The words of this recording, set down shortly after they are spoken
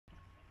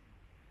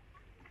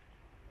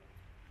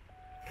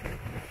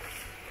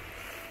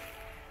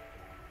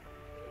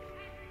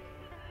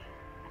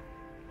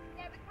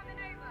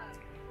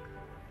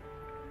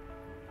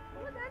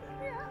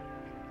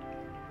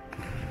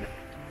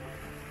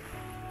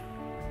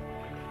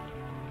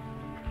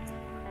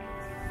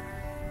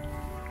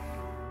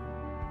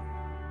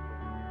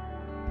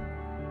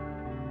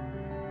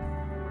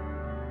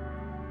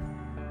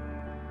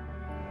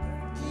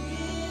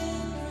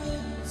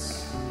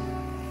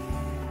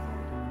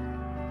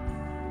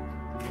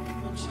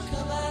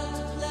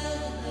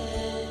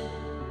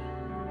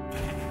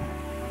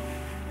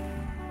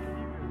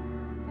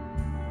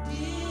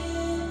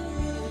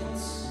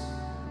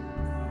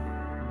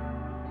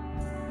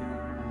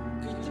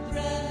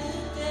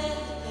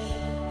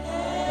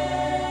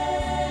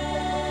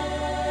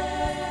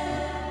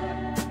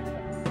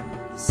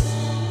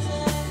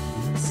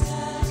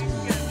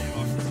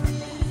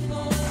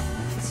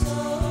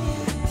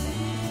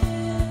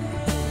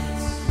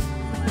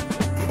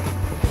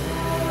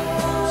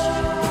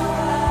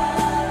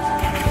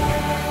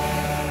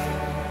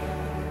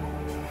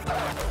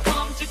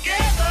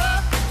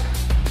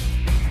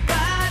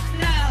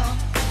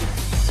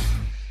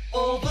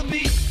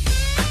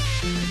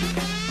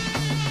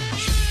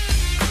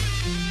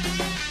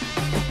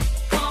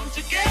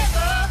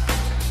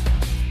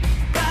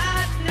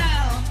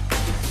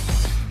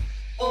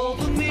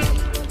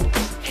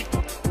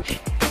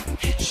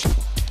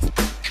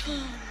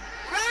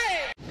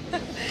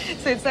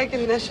So it's like a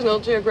National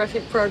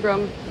Geographic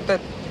program, but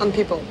on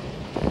people.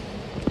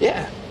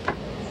 Yeah.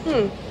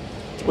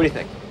 What do you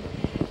think?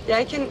 Yeah,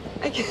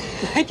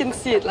 I can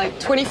see it, like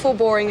 24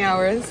 boring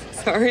hours,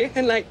 sorry,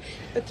 and like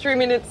a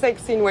 3-minute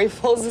sex scene where he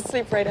falls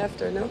asleep right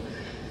after, no?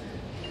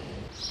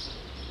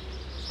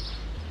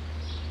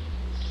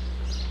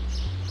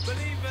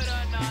 Believe it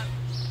or not.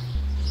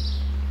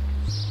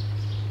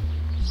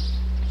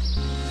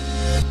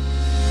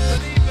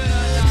 Believe it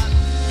or not.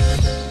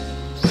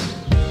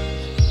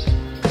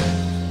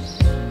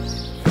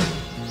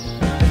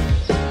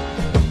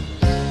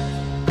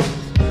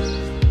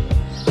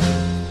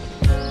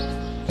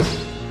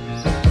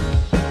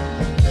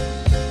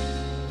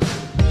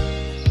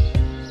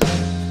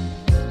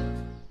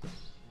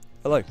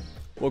 Hello,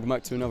 welcome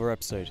back to another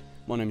episode.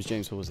 My name is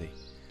James Horsey.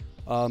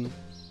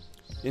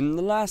 In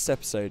the last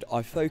episode,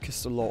 I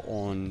focused a lot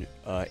on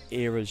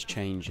eras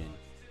changing,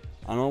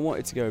 and I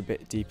wanted to go a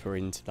bit deeper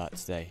into that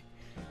today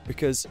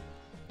because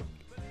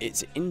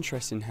it's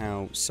interesting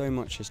how so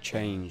much has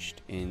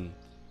changed in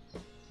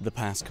the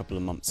past couple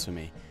of months for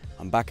me.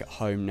 I'm back at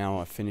home now,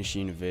 I've finished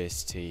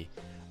university,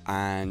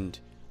 and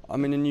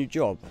I'm in a new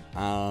job.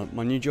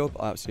 My new job,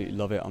 I absolutely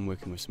love it. I'm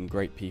working with some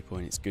great people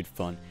and it's good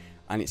fun.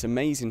 And it's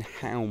amazing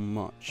how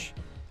much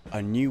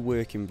a new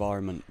work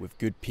environment with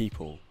good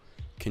people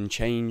can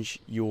change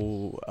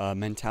your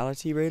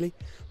mentality, really.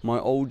 My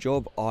old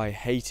job I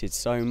hated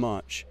so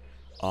much,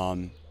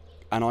 and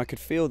I could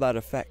feel that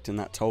effect and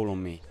that toll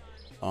on me.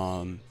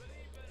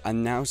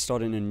 And now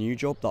starting a new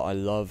job that I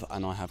love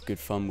and I have good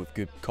fun with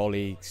good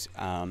colleagues,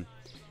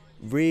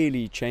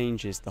 really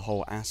changes the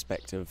whole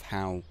aspect of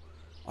how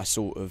I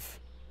sort of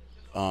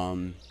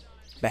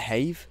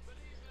behave.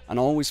 And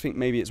I always think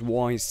maybe it's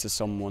wise to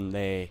someone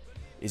there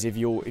is if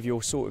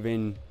you're sort of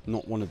in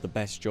not one of the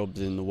best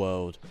jobs in the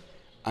world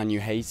and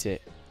you hate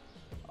it,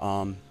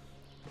 I'm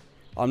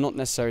not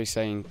necessarily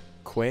saying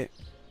quit,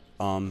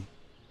 but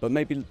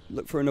maybe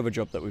look for another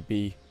job that would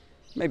be,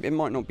 maybe it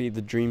might not be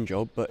the dream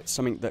job, but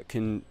something that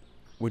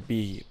would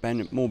be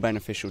more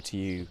beneficial to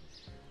you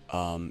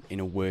in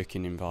a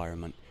working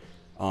environment.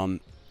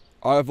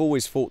 I've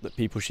always thought that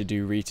people should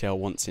do retail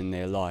once in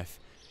their life,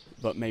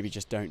 but maybe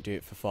just don't do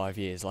it for 5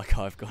 years like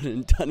I've gone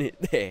and done it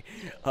there.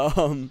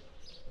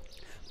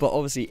 But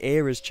obviously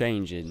era's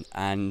changing,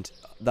 and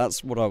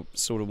that's what I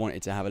sort of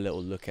wanted to have a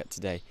little look at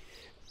today.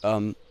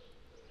 I've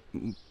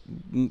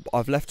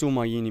left all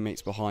my uni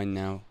mates behind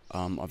now.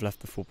 I've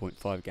left the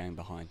 4.5 gang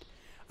behind,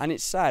 and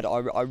it's sad.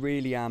 I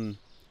really am.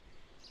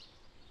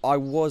 I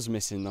was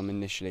missing them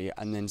initially,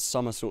 and then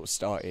summer sort of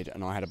started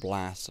and I had a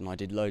blast and I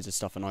did loads of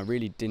stuff and I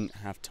really didn't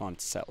have time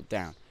to settle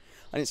down.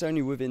 And it's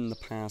only within the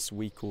past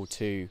week or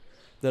two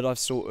that I've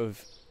sort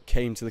of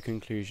came to the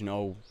conclusion,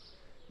 oh,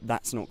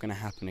 that's not going to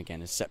happen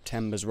again. As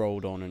September's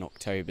rolled on and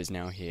October's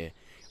now here,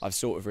 I've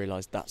sort of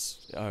realised that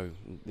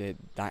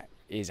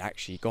is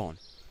actually gone.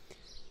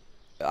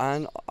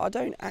 And I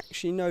don't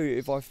actually know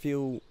if I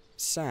feel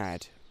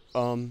sad.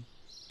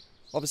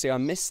 Obviously I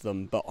miss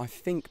them, but I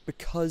think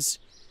because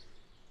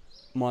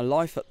my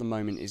life at the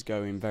moment is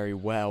going very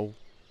well,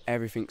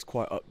 everything's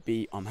quite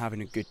upbeat, I'm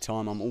having a good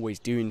time, I'm always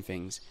doing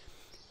things,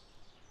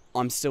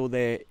 I'm still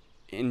there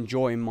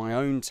enjoying my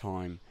own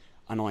time,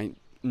 and I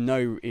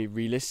know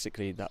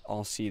realistically that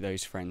I'll see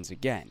those friends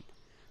again.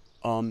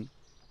 And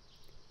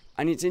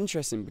it's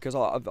interesting because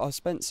I've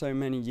spent so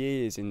many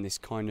years in this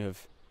kind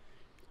of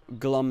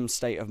glum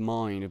state of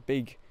mind, a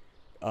big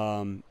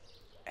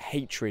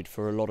hatred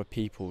for a lot of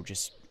people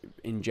just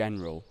in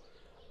general,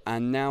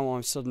 and now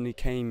I've suddenly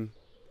came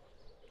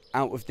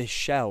out of this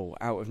shell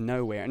out of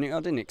nowhere, and I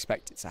didn't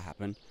expect it to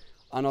happen,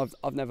 and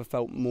I've never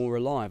felt more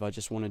alive. I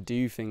just want to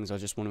do things, I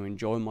just want to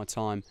enjoy my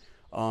time,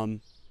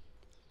 and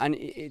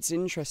it's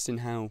interesting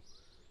how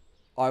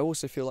I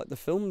also feel like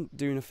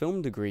doing a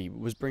film degree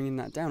was bringing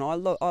that down. I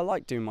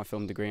like doing my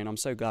film degree, and I'm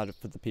so glad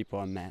for the people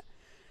I met,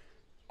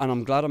 and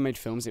I'm glad I made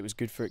films. It was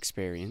good for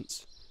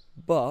experience,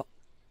 but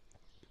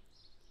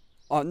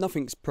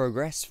nothing's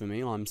progressed for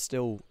me. I'm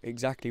still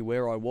exactly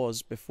where I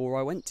was before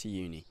I went to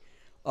uni.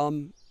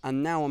 And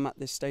now I'm at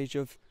this stage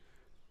of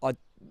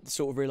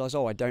sort of realise,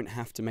 oh, I don't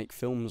have to make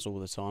films all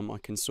the time. I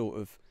can sort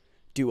of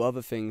do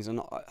other things, and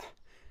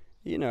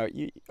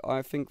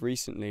I think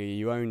recently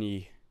you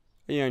only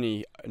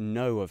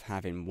know of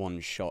having one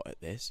shot at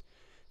this.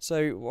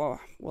 So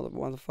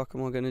why the fuck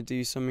am I going to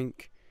do something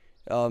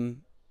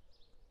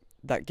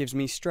that gives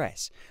me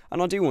stress?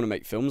 And I do want to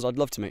make films. I'd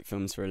love to make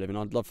films for a living.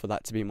 I'd love for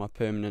that to be my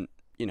permanent,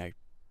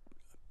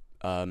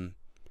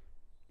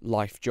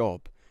 life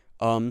job.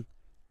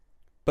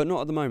 But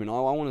not at the moment. I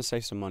want to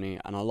save some money,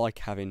 and I like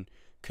having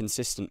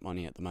consistent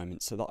money at the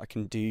moment so that I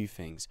can do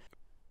things.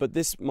 But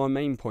my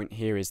main point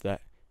here is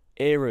that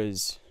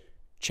eras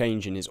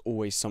changing is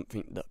always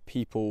something that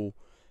people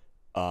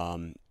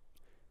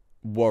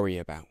worry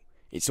about.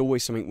 It's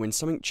always something, when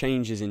something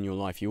changes in your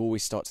life, you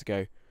always start to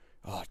go,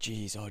 oh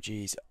geez,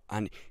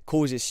 and it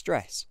causes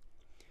stress.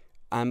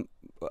 And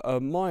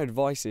my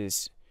advice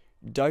is,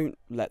 don't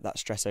let that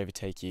stress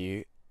overtake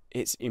you.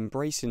 It's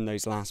embracing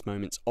those last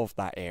moments of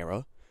that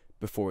era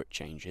before it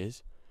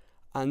changes,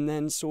 and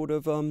then sort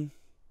of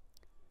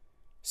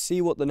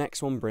see what the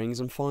next one brings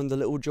and find the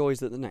little joys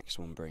that the next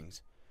one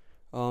brings.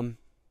 And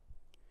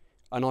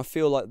I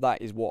feel like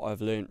that is what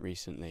I've learnt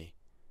recently,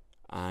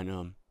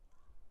 and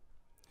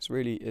it's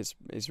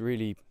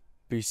really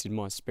boosted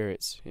my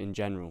spirits in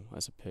general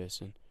as a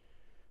person.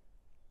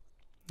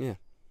 Yeah,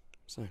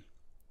 so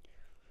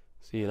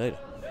see you later.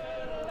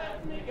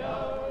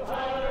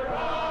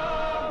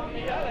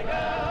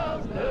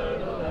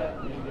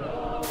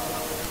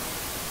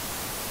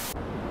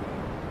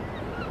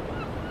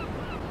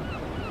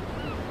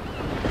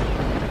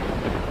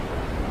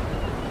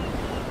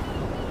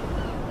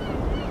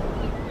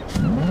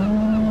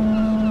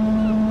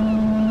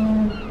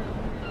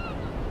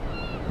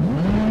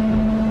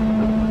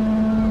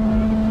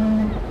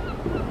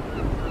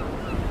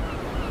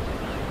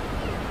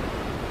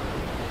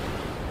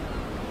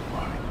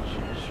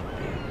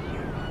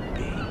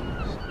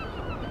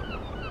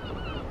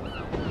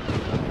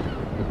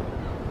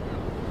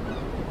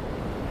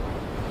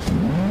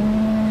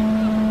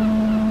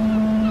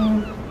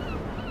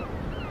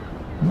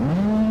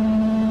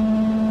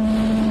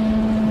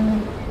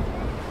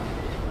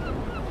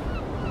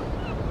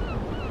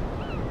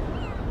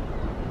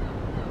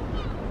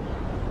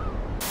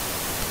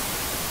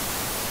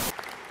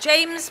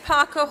 James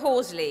Parker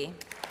Horsley.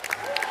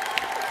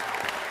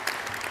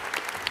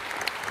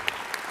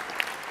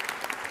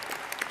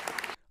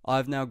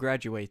 I've now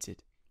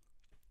graduated.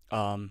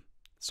 So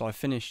I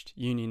finished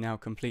uni now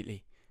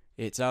completely.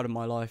 It's out of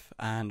my life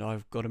and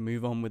I've got to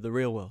move on with the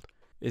real world.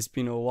 It's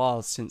been a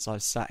while since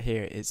I've sat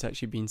here. It's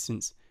actually been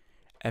since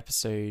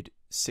episode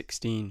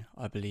 16,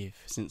 I believe,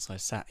 since I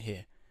sat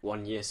here.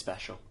 1 year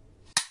special.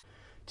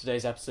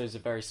 Today's episode is a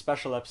very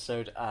special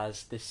episode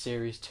as this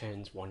series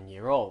turns 1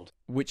 year old,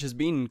 which has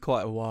been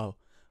quite a while.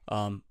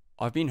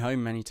 I've been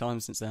home many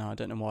times since then. I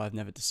don't know why I've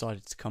never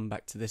decided to come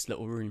back to this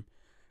little room.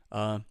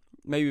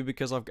 Maybe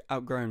because I've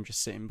outgrown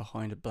just sitting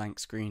behind a blank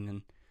screen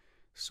and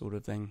sort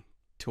of thing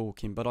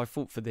talking, but I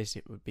thought for this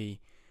it would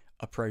be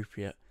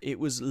appropriate. It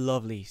was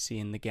lovely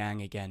seeing the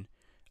gang again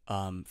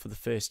for the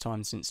first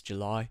time since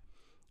July.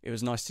 It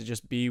was nice to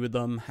just be with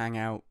them, hang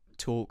out,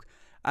 talk,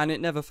 and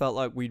it never felt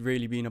like we'd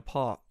really been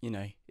apart, you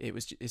know.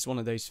 It's one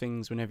of those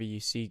things, whenever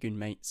you see good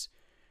mates,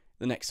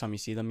 the next time you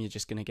see them you're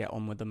just going to get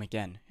on with them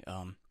again,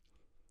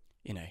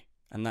 you know,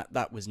 and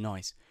that was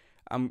nice.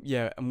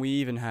 Yeah, and we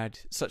even had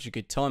such a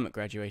good time at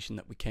graduation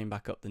that we came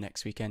back up the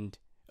next weekend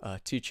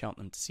to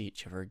Cheltenham to see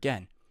each other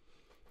again.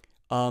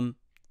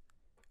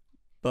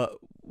 But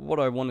what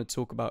I want to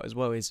talk about as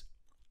well is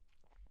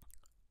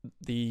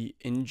the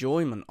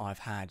enjoyment I've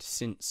had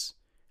since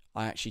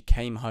I actually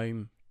came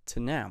home to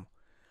now.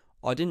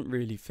 I didn't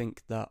really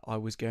think that I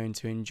was going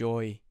to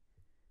enjoy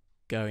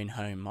going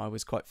home. I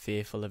was quite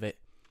fearful of it.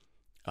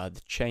 The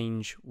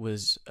change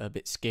was a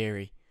bit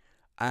scary.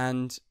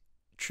 And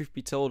truth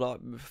be told,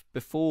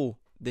 before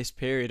this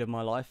period of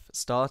my life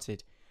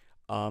started,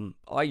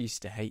 I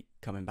used to hate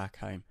coming back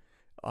home.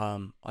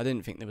 I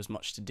didn't think there was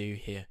much to do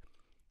here.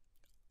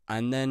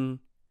 And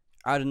then,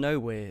 out of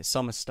nowhere,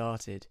 summer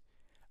started,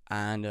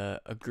 and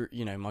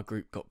my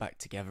group got back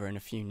together, and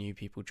a few new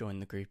people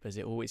joined the group, as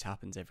it always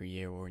happens every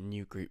year, or a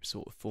new group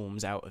sort of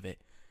forms out of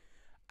it.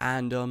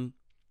 And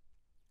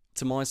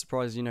to my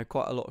surprise,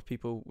 quite a lot of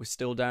people were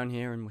still down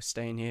here and were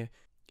staying here.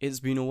 It's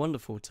been a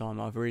wonderful time.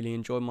 I've really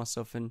enjoyed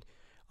myself, and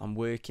I'm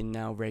working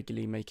now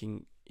regularly,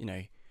 making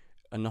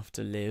enough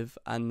to live,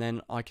 and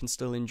then I can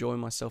still enjoy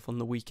myself on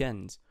the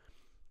weekends.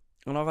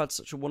 And I've had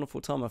such a wonderful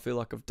time. I feel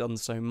like I've done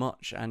so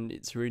much, and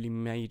it's really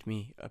made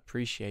me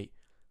appreciate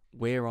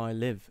where I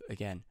live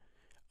again.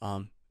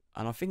 And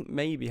I think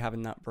maybe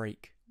having that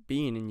break,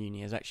 being in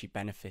uni, has actually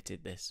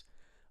benefited this.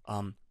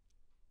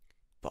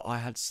 But I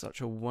had such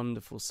a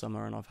wonderful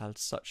summer, and I've had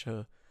such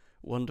a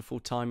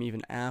wonderful time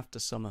even after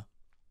summer.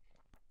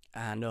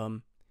 And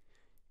I'm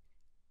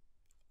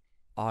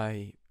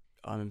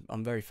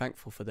very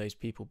thankful for those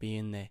people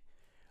being there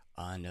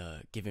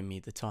and giving me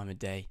the time of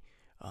day.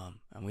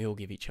 And we all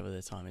give each other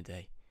the time of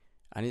day,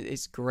 and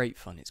it's great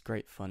fun.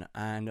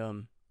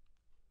 And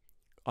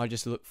I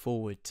just look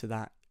forward to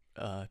that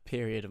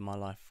period of my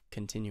life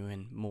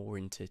continuing more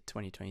into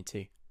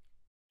 2022.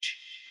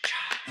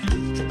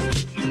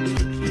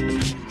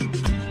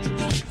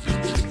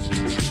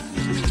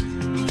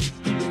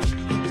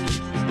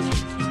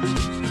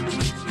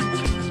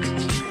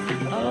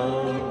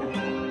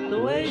 Oh, the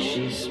way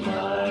she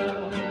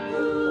smiles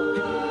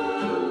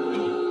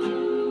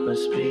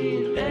must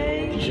be an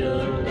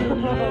angel in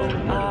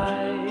her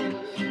eyes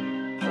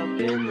up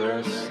in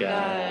the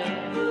sky.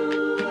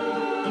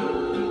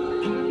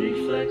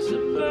 Reflects a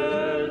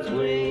bird's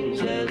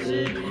wings as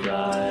it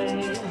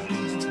flies.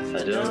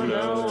 I don't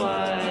know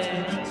why.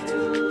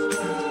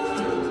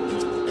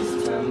 As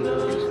time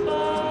goes by,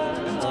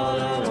 all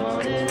I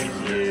want is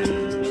you.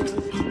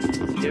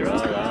 You're all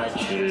I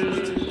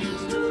choose.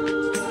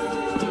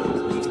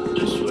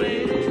 Just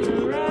waiting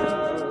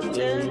around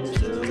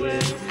into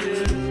it.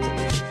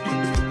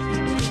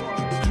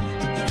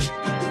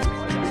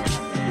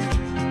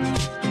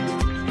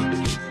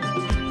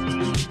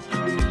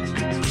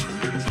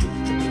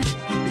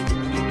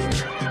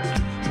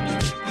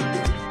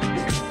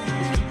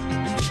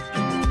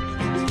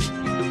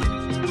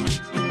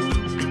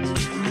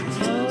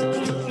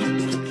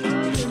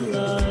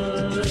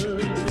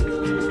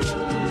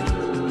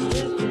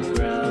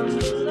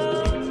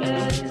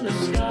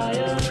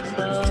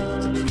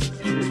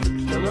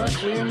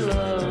 In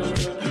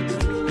love,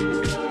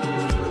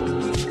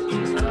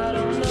 I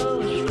don't know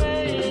which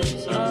way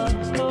is up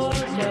or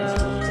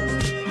down.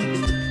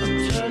 I'm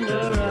turned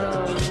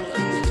around.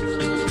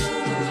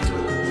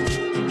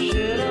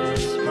 Should I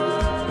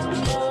smile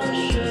or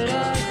should I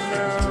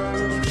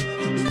frown?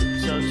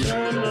 So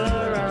turned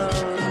around.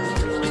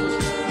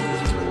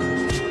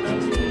 I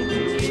need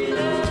to get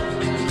out.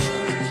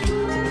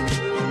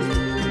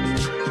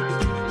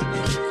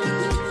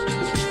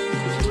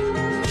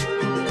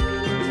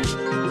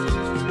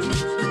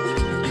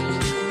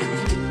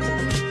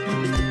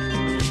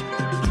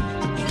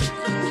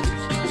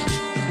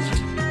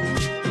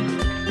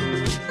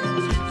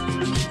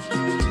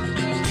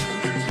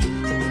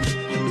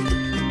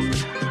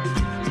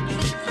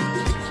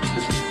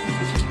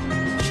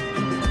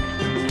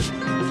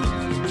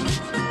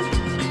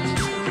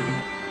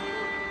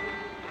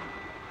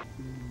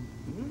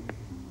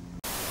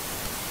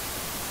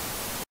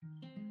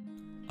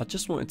 I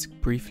just wanted to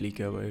briefly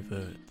go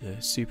over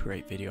the Super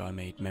 8 video I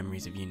made,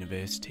 Memories of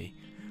University.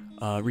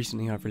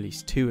 Recently I've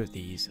released 2 of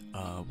these,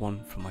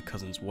 one for my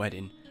cousin's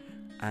wedding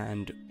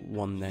and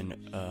one then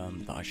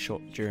that I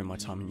shot during my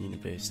time in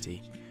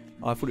university.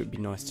 I thought it would be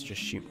nice to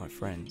just shoot my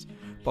friends,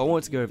 but I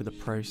wanted to go over the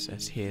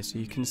process here so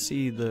you can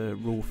see the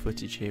raw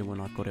footage here when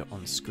I've got it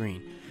on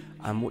screen,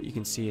 and what you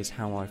can see is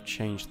how I've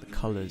changed the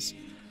colours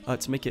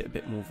to make it a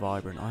bit more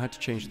vibrant. I had to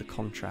change the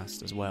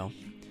contrast as well,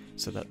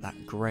 so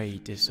that grey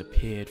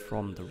disappeared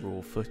from the raw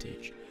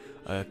footage,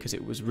 because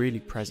it was really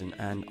present.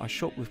 And I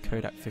shot with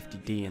Kodak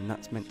 50D, and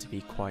that's meant to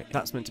be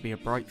a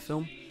bright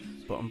film,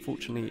 but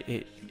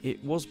unfortunately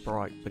it was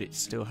bright, but it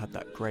still had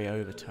that grey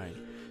overtone.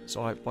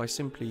 So by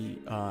simply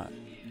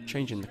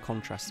changing the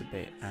contrast a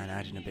bit and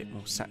adding a bit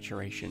more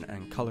saturation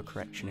and colour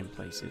correction in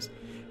places,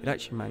 it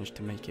actually managed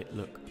to make it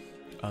look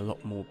a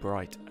lot more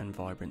bright and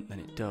vibrant than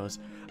it does.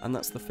 And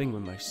that's the thing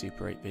with most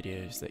Super 8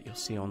 videos that you'll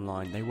see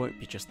online. They won't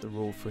be just the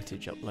raw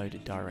footage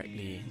uploaded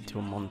directly into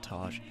a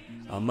montage.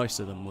 Most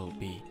of them will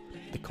be,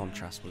 the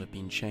contrast will have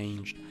been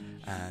changed,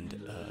 and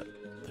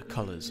the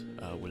colours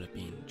will have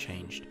been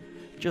changed,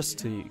 just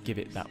to give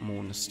it that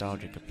more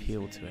nostalgic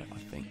appeal to it, I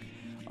think.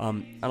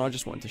 And I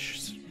just wanted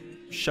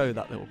to show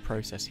that little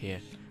process here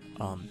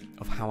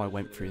of how I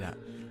went through that.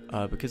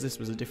 Because this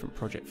was a different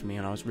project for me,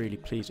 and I was really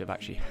pleased with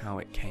actually how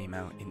it came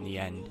out in the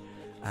end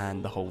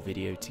and the whole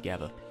video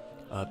together.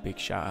 Big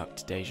shout out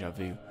to Deja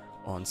Vu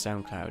on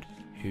SoundCloud,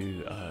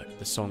 who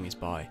the song is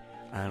by,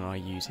 and I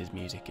use his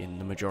music in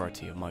the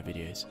majority of my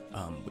videos,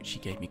 which he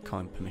gave me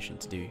kind permission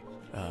to do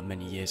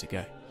many years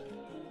ago.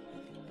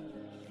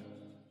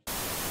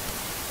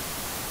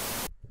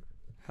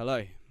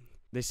 Hello,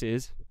 this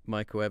is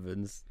Michael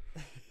Evans.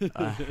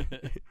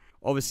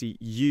 Obviously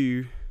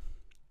you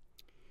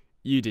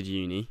did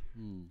uni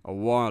a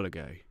while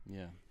ago.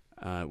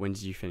 Yeah. When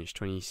did you finish?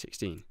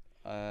 2016?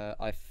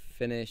 I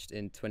finished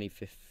in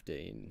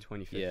 2015.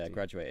 2015. Yeah,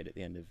 graduated at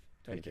the end of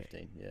 2015.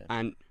 Okay. Yeah.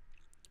 And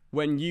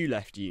when you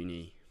left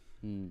uni,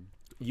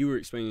 you were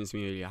explaining to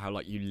me earlier how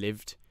like you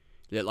lived,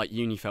 like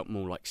uni felt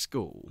more like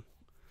school.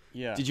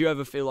 Yeah. Did you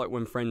ever feel like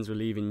when friends were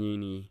leaving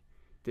uni,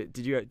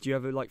 do you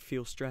ever like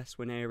feel stress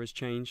when eras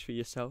change for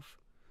yourself,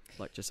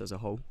 like just as a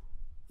whole?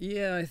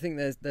 Yeah, I think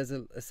there's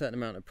a certain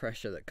amount of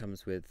pressure that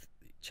comes with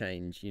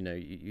change. You know,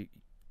 you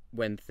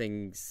when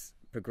things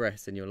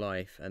progress in your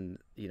life and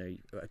you know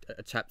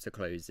a chapter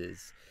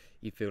closes,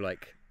 you feel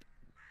like,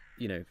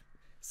 you know,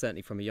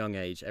 certainly from a young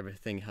age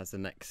everything has the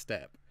next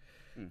step.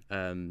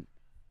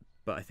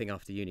 But I think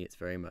after uni it's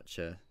very much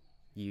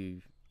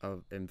you are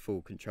in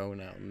full control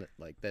now, and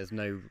like there's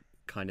no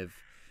kind of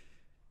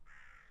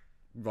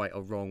right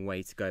or wrong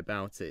way to go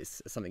about it.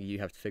 It's something you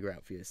have to figure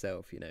out for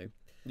yourself, you know.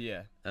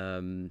 Yeah.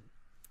 And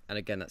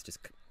again, that's just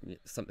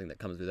something that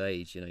comes with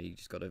age. You know, you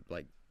just got to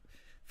like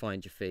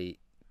find your feet,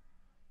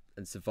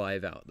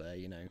 survive out there,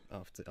 you know,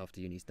 after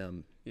uni's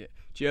done. Yeah.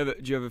 Do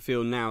you ever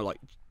feel now like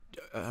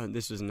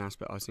this was an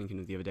aspect I was thinking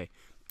of the other day?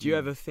 Do you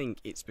ever think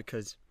it's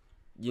because,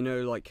 you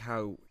know, like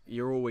how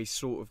you're always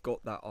sort of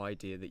got that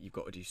idea that you've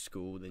got to do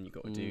school, then you've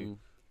got to do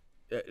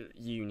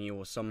uni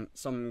or some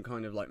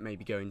kind of like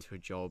maybe go into a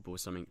job or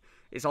something.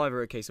 It's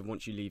either a case of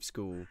once you leave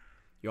school,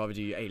 you either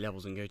do your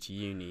A-levels and go to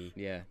uni,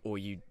 or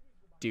you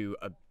do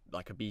a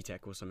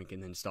BTEC or something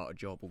and then start a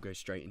job or go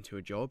straight into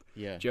a job.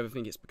 Yeah. Do you ever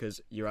think it's because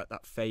you're at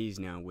that phase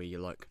now where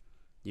you're like,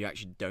 you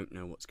actually don't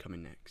know what's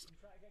coming next,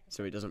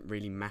 so it doesn't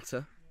really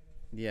matter?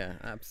 Yeah,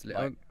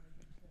 absolutely.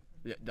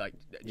 Do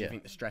you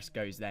think the stress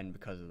goes then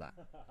because of that?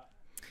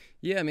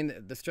 Yeah, I mean,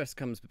 the stress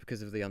comes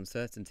because of the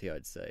uncertainty,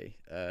 I'd say,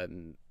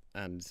 and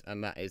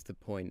that is the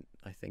point,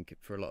 I think,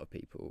 for a lot of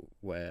people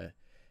where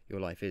your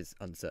life is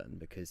uncertain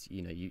because,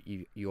 you know,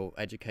 your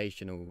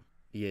educational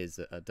years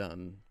are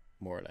done,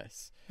 more or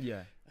less.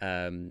 Yeah.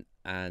 And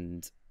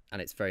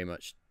it's very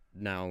much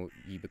now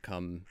you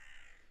become,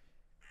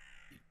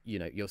 you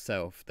know,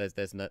 yourself.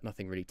 There's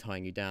nothing really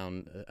tying you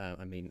down.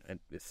 I mean,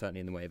 it's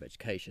certainly in the way of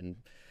education.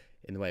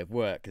 In the way of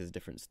work is a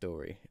different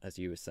story, as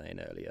you were saying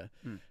earlier.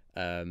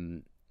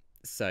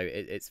 So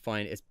it's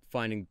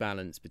finding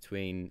balance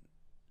between,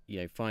 you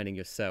know, finding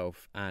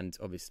yourself and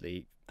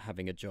obviously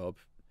having a job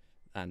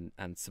and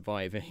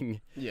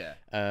surviving. Yeah.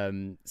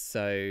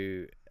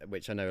 So,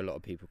 which I know a lot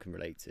of people can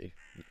relate to,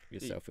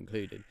 yourself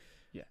included.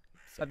 Yeah.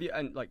 So. Have you,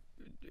 and like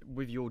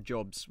with your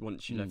jobs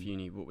once you left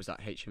uni, what was that,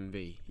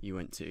 HMV you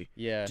went to?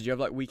 Yeah. Did you have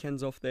like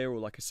weekends off there or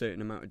like a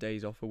certain amount of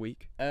days off a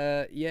week?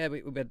 Yeah,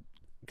 we had,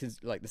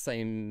 because like the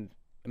same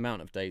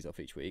amount of days off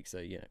each week, so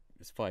you know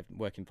it's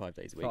working 5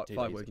 days a week.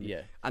 5 working.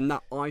 Yeah. And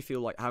that, I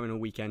feel like having a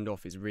weekend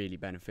off is really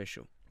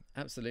beneficial.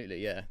 Absolutely,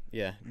 yeah.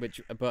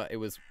 But it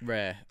was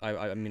rare.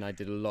 I mean, I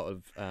did a lot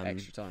of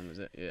Extra time, was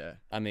it? Yeah.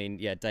 I mean,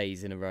 yeah,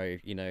 days in a row.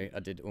 You know, I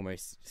did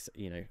almost,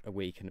 you know, a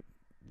week and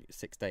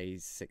 6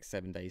 days,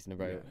 7 days in a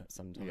row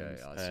sometimes.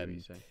 Yeah, I see what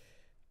you're saying.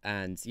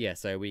 And yeah,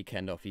 so a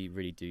weekend off, you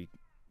really do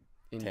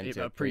tend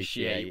to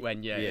appreciate when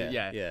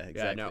exactly.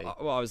 Yeah, no,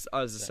 I was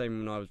the same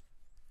when I was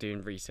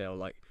doing retail,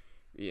 like,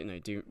 you know,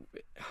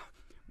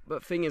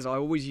 but thing is, I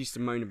always used to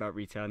moan about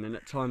retail, and then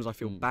at times I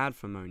feel bad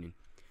for moaning,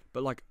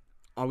 but like,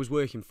 I was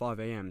working 5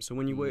 a.m. So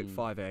when you work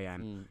 5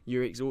 a.m,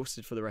 you're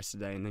exhausted for the rest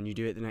of the day, and then you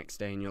do it the next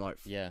day, and you're like,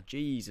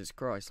 Jesus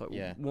Christ, like,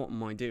 what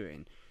am I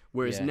doing?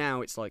 Whereas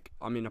now it's like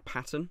I'm in a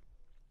pattern,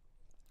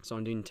 so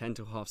I'm doing 10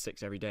 till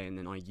 6:30 every day, and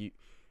then I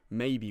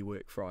maybe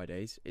work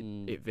Fridays.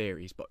 It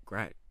varies, but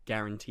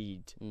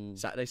guaranteed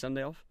Saturday,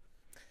 Sunday off.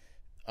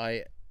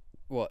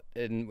 What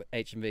in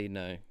HMV?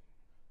 No.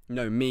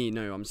 No,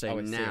 I'm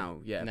saying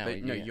now, now,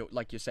 but no, you're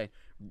saying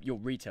your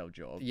retail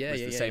job was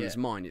the same as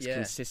mine. It's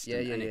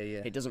consistent, and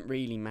it doesn't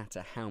really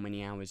matter how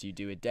many hours you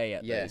do a day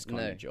at those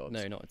kind of jobs.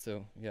 No, not at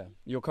all. Yeah.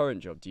 Your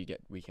current job, do you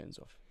get weekends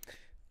off?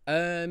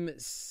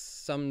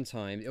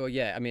 Sometimes. Well,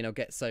 yeah. I mean, I'll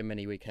get so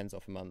many weekends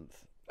off a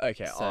month.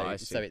 Okay, so, I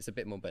see. So it's a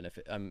bit more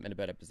benefit. I'm in a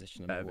better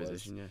position than I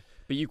was. Yeah.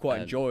 But you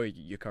quite enjoy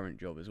your current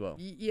job as well.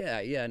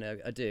 Yeah, no,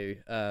 I do.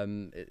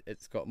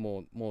 It's got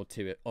more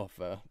to it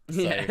offer.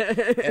 So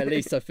at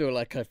least I feel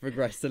like I've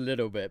progressed a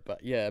little bit.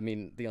 But yeah, I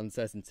mean, the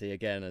uncertainty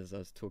again, as I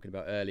was talking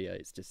about earlier,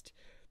 it's just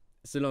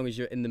so long as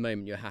you're in the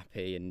moment, you're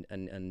happy and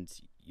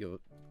you're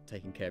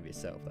taking care of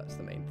yourself. That's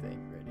the main thing,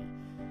 really.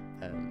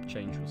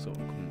 Change will sort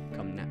of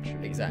come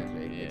naturally.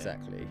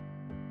 Exactly.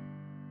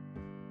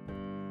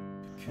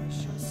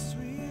 Because you're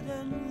sweet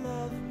and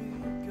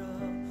lovely,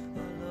 girl, I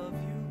love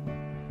you.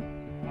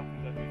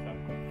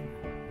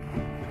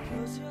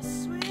 Because you're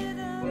sweet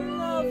and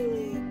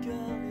lovely,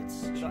 girl, it's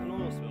true. I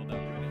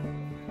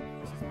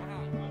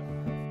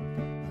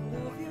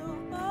love you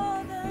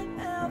more than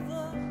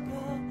ever,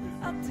 girl,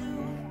 I do.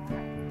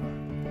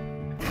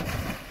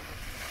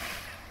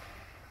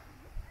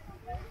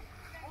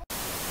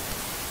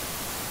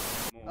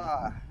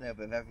 A little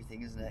bit of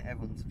everything, isn't it?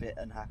 Everyone's a bit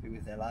unhappy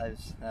with their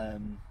lives.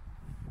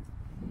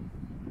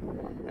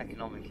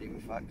 Economically, we're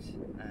fucked.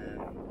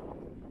 And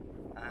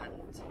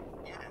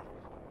yeah,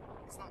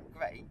 it's not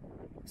great.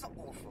 It's not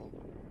awful.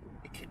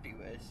 It could be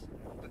worse,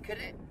 but could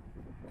it?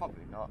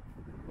 Probably not.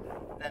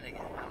 Then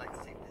again, I like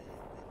to take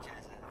the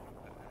Jezza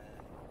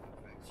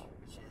approach,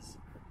 which is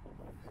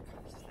kind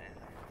of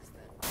just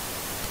there.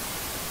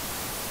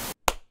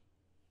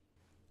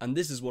 And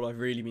this is what I've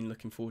really been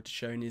looking forward to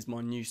showing, is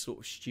my new sort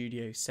of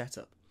studio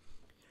setup.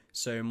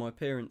 So my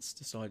parents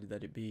decided that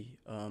it'd be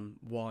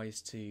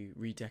wise to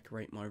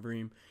redecorate my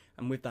room,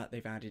 and with that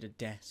they've added a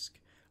desk,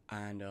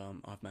 and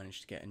I've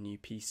managed to get a new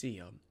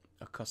PC,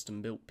 a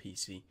custom built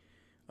PC.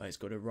 It's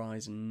got a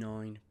Ryzen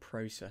 9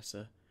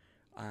 processor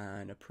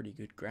and a pretty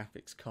good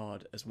graphics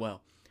card as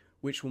well,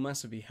 which will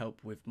massively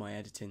help with my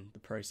editing, the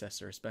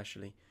processor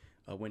especially,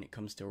 when it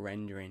comes to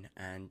rendering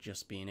and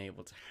just being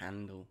able to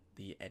handle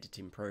the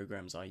editing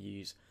programs I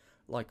use,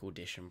 like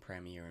Audition,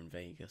 Premiere and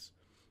Vegas.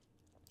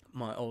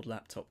 My old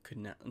laptop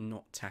could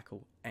not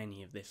tackle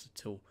any of this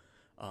at all.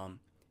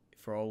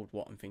 For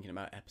what I'm thinking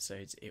about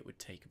episodes, it would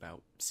take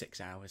about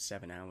 6 hours,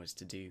 7 hours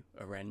to do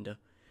a render.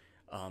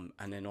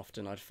 And then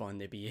often I'd find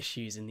there'd be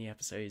issues in the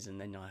episodes, and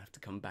then I have to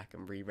come back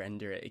and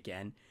re-render it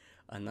again,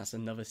 and that's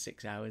another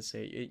 6 hours. So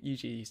it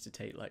usually used to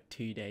take like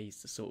 2 days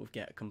to sort of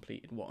get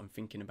completed what I'm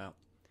thinking about,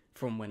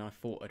 from when I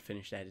thought I'd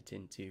finished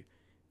editing to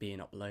being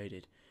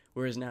uploaded.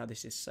 Whereas now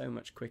this is so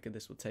much quicker.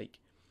 This will take,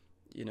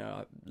 you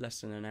know,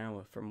 less than an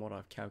hour from what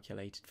I've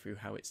calculated through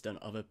how it's done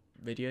other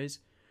videos,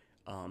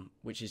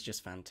 which is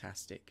just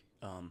fantastic.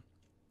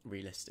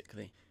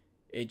 Realistically,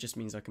 it just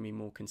means I can be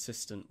more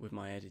consistent with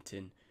my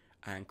editing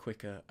and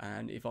quicker.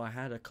 And if I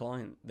had a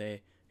client there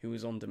who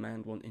was on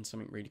demand wanting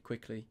something really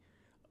quickly,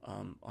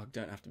 I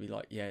don't have to be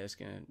like, yeah, it's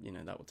gonna, you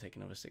know, that will take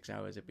another 6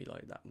 hours. It'd be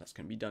like, that's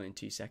gonna be done in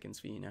 2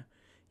 seconds for you now.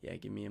 Yeah,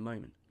 give me a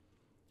moment.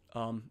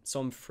 So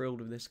I'm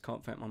thrilled with this.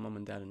 Can't thank my mum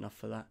and dad enough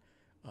for that.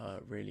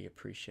 Really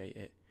appreciate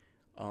it.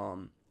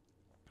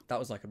 That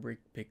was like a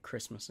big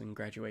Christmas and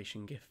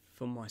graduation gift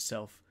for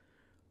myself.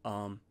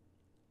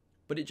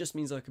 But it just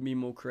means I can be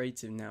more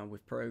creative now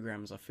with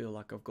programs. I feel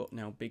like I've got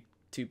now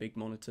two big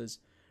monitors.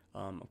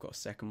 I've got a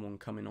second one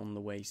coming on the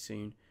way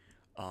soon.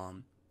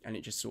 And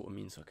it just sort of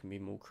means I can be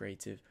more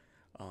creative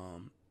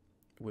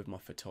with my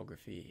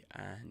photography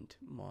and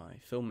my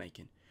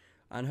filmmaking.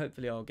 And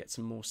hopefully I'll get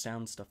some more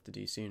sound stuff to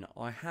do soon.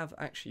 I have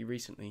actually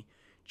recently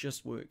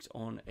just worked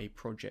on a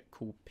project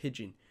called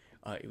Pigeon.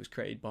 It was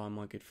created by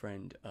my good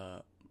friend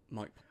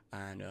Mike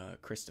and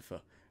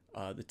Christopher.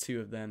 The two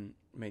of them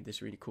made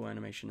this really cool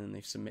animation, and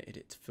they've submitted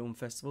it to film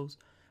festivals,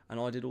 and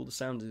I did all the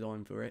sound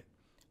design for it.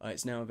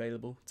 It's now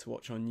available to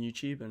watch on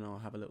YouTube, and I'll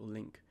have a little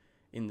link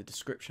in the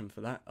description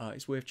for that.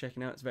 It's worth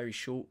checking out. It's very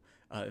short,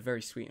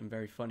 very sweet and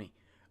very funny,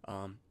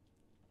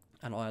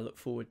 and I look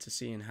forward to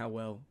seeing how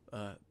well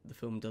the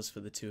film does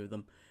for the two of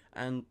them,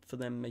 and for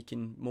them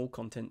making more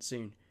content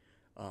soon.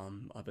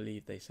 I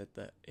believe they said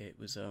that it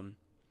was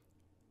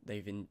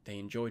they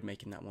enjoyed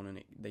making that one,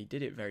 and they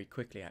did it very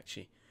quickly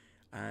actually.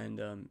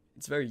 And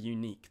it's very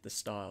unique, the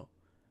style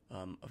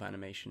of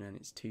animation, and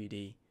it's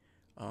 2D.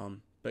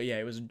 But yeah,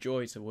 it was a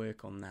joy to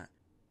work on that.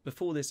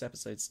 Before this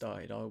episode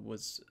started, I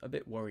was a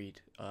bit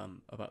worried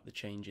about the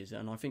changes,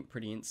 and I think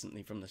pretty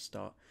instantly from the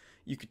start,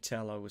 you could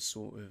tell I was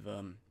sort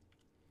of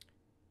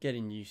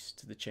getting used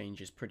to the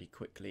changes pretty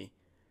quickly.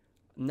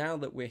 Now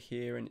that we're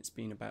here, and it's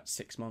been about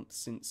 6 months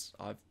since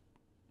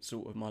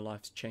my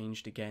life's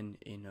changed again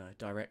in a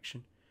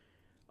direction,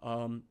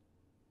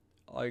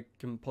 I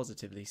can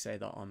positively say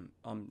that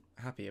I'm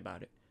happy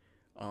about it.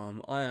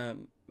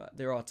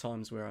 There are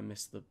times where I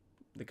miss the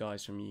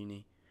guys from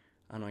uni,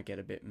 and I get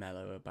a bit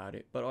mellow about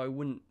it, but I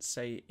wouldn't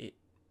say it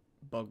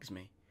bugs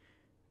me,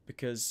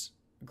 because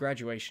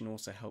graduation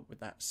also helped with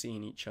that,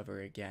 seeing each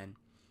other again.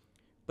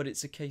 But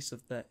it's a case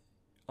of that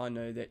I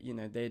know that, you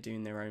know, they're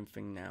doing their own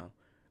thing now,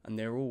 and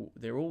they're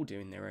all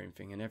doing their own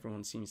thing, and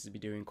everyone seems to be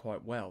doing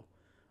quite well,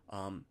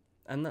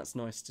 and that's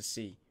nice to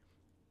see.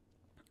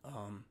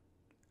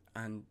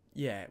 And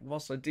yeah,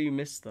 whilst I do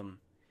miss them,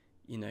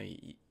 you know,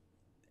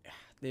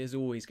 there's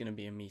always going to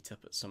be a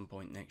meetup at some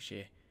point next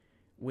year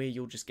where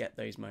you'll just get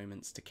those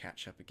moments to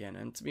catch up again.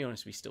 And to be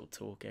honest, we still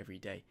talk every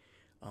day.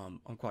 I'm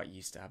quite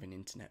used to having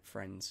internet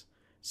friends,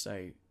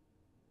 so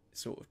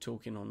sort of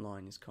talking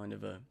online is kind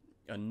of a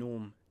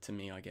norm to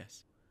me, I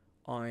guess.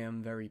 I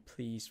am very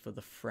pleased for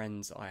the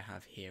friends I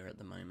have here at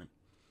the moment.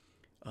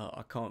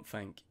 I can't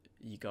thank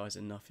you guys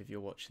enough if you're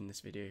watching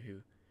this video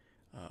who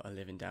are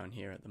living down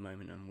here at the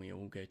moment, and we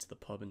all go to the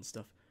pub and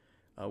stuff.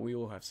 We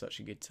all have such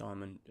a good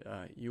time, and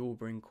you all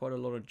bring quite a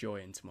lot of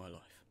joy into my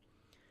life.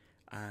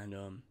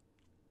 And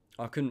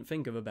I couldn't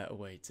think of a better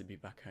way to be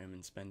back home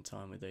and spend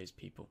time with those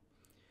people.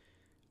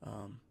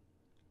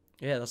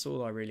 Yeah, that's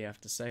all I really have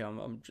to say.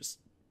 I'm just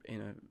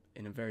in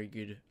a very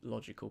good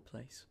logical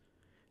place.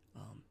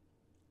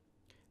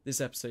 This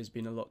episode's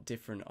been a lot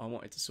different. I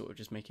wanted to sort of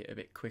just make it a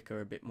bit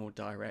quicker, a bit more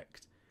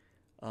direct.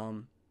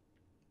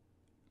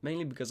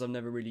 Mainly because I've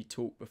never really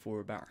talked before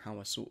about how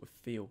I sort of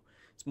feel.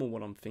 It's more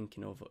what I'm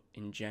thinking of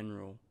in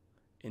general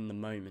in the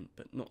moment,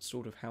 but not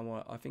sort of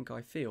how I think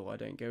I feel. I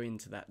don't go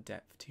into that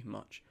depth too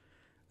much.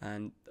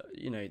 And,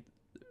 you know,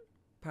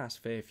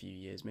 past fair few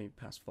years, maybe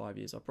past 5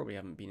 years, I probably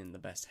haven't been in the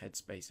best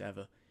headspace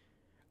ever.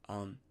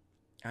 And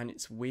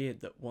it's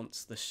weird that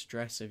once the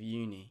stress of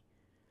uni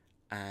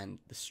and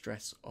the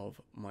stress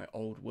of my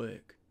old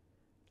work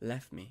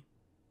left me,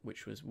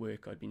 which was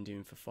work I'd been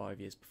doing for 5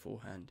 years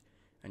beforehand,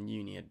 and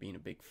uni had been a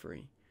big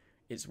 3.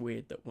 It's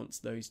weird that once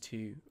those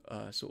two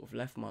sort of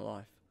left my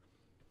life,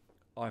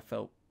 I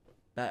felt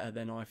better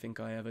than I think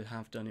I ever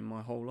have done in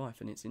my whole life.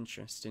 And it's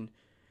interesting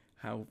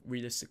how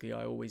realistically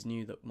I always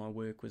knew that my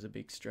work was a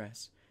big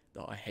stress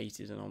that I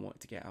hated and I wanted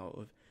to get out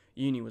of.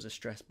 Uni was a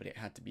stress, but it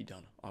had to be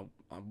done. I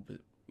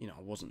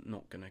wasn't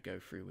not going to go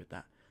through with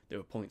that. There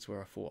were points where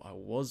I thought I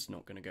was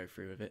not going to go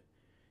through with it,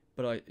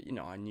 but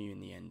I knew in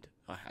the end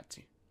I had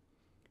to.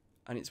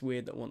 And it's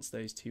weird that once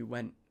those two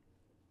went,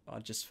 I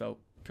just felt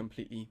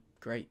completely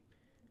great,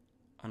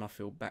 and I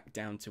feel back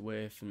down to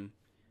earth and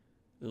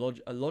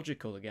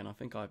logical again. I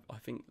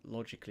think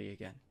logically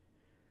again.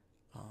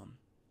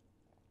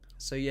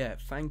 So yeah,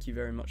 thank you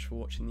very much for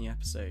watching the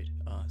episode.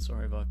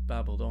 Sorry if I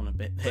babbled on a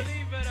bit there.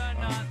 Believe it or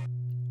not.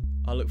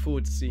 I look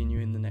forward to seeing you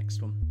in the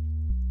next one.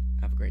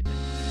 Have a great day.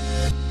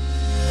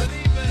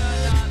 Believe it or